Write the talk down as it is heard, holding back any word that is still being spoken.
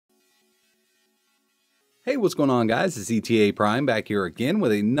Hey, what's going on, guys? It's ETA Prime back here again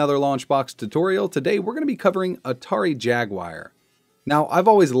with another LaunchBox tutorial. Today we're going to be covering Atari Jaguar. Now, I've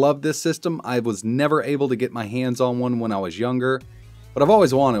always loved this system. I was never able to get my hands on one when I was younger, but I've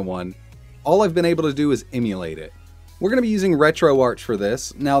always wanted one. All I've been able to do is emulate it. We're going to be using RetroArch for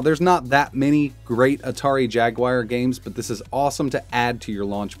this. Now, there's not that many great Atari Jaguar games, but this is awesome to add to your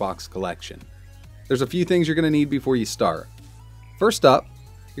LaunchBox collection. There's a few things you're going to need before you start. First up,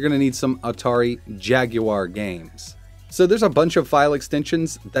 you're going to need some Atari Jaguar games. So there's a bunch of file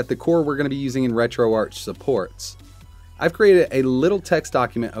extensions that the core we're going to be using in RetroArch supports. I've created a little text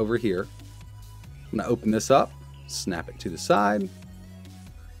document over here. I'm going to open this up, snap it to the side.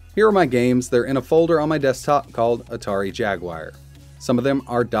 Here are my games. They're in a folder on my desktop called Atari Jaguar. Some of them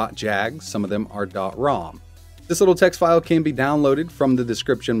are .jag, some of them are .rom. This little text file can be downloaded from the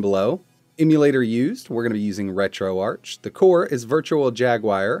description below. Emulator used, we're going to be using RetroArch. The core is Virtual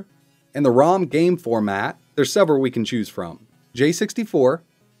Jaguar. And the ROM game format, there's several we can choose from. J64,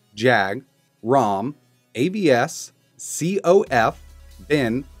 JAG, ROM, AVS, COF,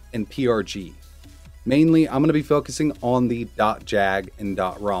 bin, and PRG. Mainly, I'm going to be focusing on the .jag and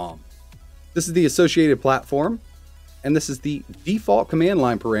 .rom. This is the associated platform, and this is the default command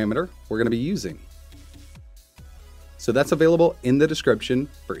line parameter we're going to be using. So that's available in the description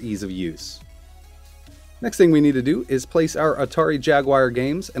for ease of use. Next thing we need to do is place our Atari Jaguar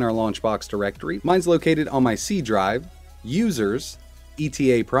games in our LaunchBox directory. Mine's located on my C drive, Users,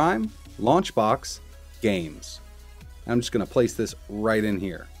 ETA Prime, LaunchBox, Games. I'm just going to place this right in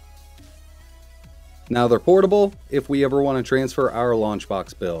here. Now they're portable if we ever want to transfer our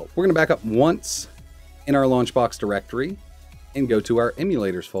LaunchBox build. We're going to back up once in our LaunchBox directory and go to our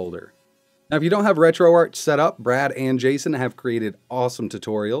emulators folder. Now, if you don't have RetroArch set up, Brad and Jason have created awesome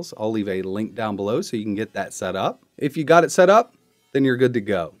tutorials. I'll leave a link down below so you can get that set up. If you got it set up, then you're good to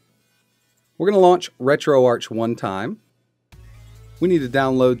go. We're going to launch RetroArch one time. We need to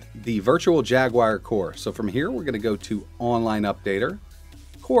download the Virtual Jaguar core. So from here, we're going to go to Online Updater,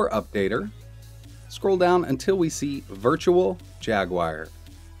 Core Updater, scroll down until we see Virtual Jaguar.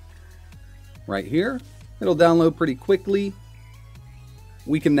 Right here, it'll download pretty quickly.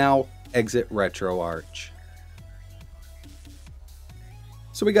 We can now exit RetroArch.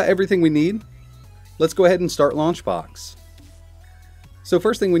 So we got everything we need. Let's go ahead and start LaunchBox. So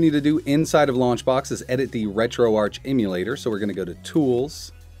first thing we need to do inside of LaunchBox is edit the RetroArch emulator. So we're going to go to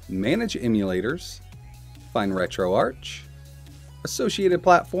Tools, Manage Emulators, find RetroArch, Associated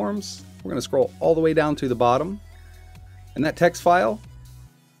Platforms. We're going to scroll all the way down to the bottom. And that text file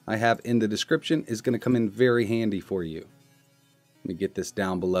I have in the description is going to come in very handy for you. Let me get this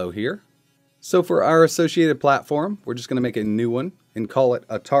down below here. So for our associated platform, we're just going to make a new one and call it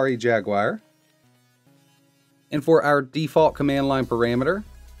Atari Jaguar. And for our default command line parameter,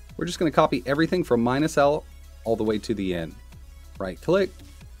 we're just going to copy everything from -L all the way to the end. Right click,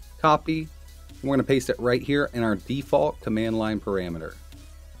 copy, and we're going to paste it right here in our default command line parameter.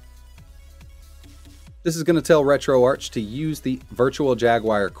 This is going to tell RetroArch to use the Virtual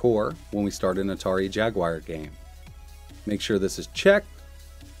Jaguar core when we start an Atari Jaguar game. Make sure this is checked,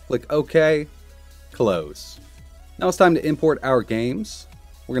 click OK, close. Now it's time to import our games.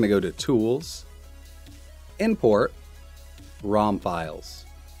 We're going to go to Tools, Import, ROM Files.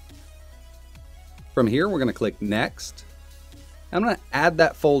 From here, we're going to click Next. I'm going to add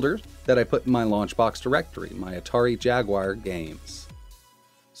that folder that I put in my LaunchBox directory, my Atari Jaguar games.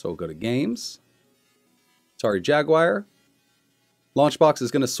 So we'll go to Games, Atari Jaguar. LaunchBox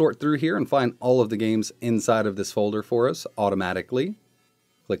is going to sort through here and find all of the games inside of this folder for us automatically.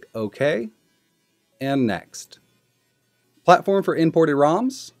 Click OK and Next. Platform for imported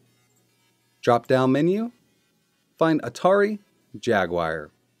ROMs. Drop down menu. Find Atari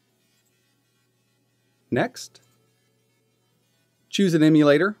Jaguar. Next. Choose an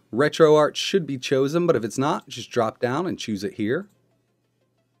emulator. RetroArch should be chosen, but if it's not, just drop down and choose it here.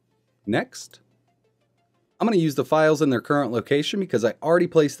 Next. I'm going to use the files in their current location because I already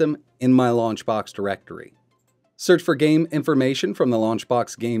placed them in my LaunchBox directory. Search for game information from the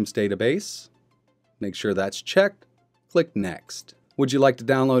LaunchBox games database. Make sure that's checked. Click Next. Would you like to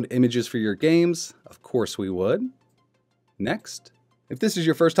download images for your games? Of course we would. Next. If this is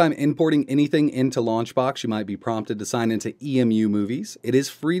your first time importing anything into LaunchBox, you might be prompted to sign into EMU Movies. It is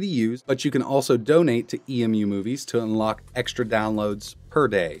free to use, but you can also donate to EMU Movies to unlock extra downloads per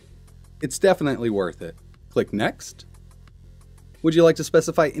day. It's definitely worth it. Click Next. Would you like to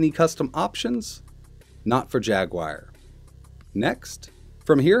specify any custom options? Not for Jaguar. Next.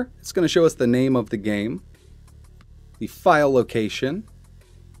 From here, it's going to show us the name of the game, the file location,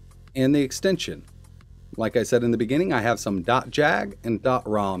 and the extension. Like I said in the beginning, I have some .jag and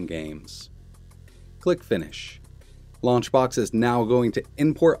 .rom games. Click Finish. LaunchBox is now going to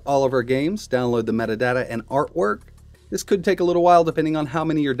import all of our games, download the metadata and artwork. This could take a little while depending on how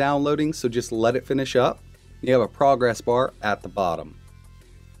many you're downloading, so just let it finish up. You have a progress bar at the bottom.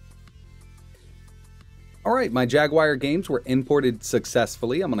 Alright, my Jaguar games were imported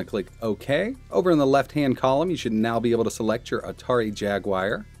successfully. I'm going to click OK. Over in the left-hand column, you should now be able to select your Atari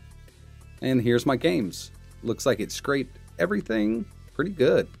Jaguar. And here's my games. Looks like it scraped everything pretty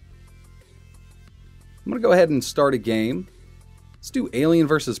good. I'm going to go ahead and start a game. Let's do Alien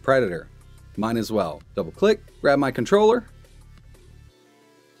vs. Predator. Might as well. Double click, grab my controller,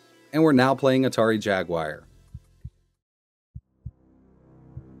 and we're now playing Atari Jaguar.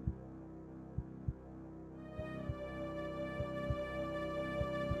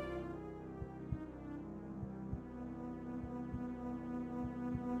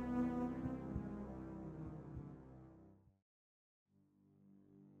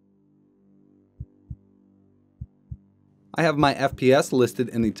 I have my FPS listed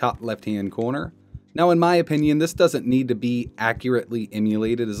in the top left-hand corner. Now, in my opinion, this doesn't need to be accurately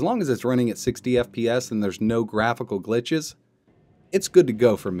emulated. As long as it's running at 60 FPS and there's no graphical glitches, it's good to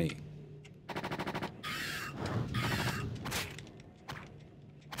go for me.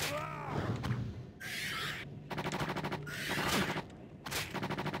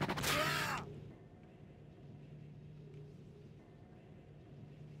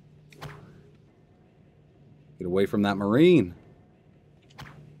 Get away from that Marine.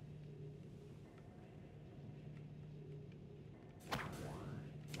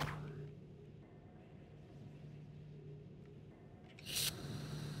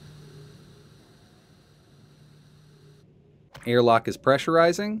 Airlock is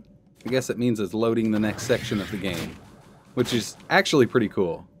pressurizing. I guess it means it's loading the next section of the game, which is actually pretty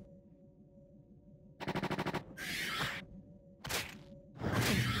cool.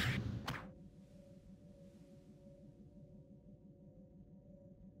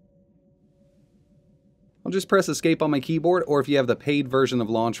 I'll just press escape on my keyboard, or if you have the paid version of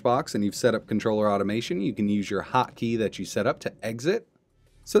LaunchBox and you've set up controller automation, you can use your hotkey that you set up to exit.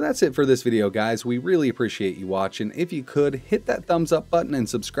 So that's it for this video, guys. We really appreciate you watching. If you could, hit that thumbs up button and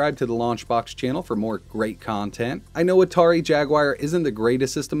subscribe to the LaunchBox channel for more great content. I know Atari Jaguar isn't the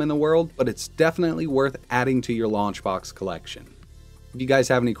greatest system in the world, but it's definitely worth adding to your LaunchBox collection. If you guys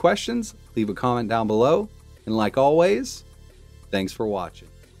have any questions, leave a comment down below. And like always, thanks for watching.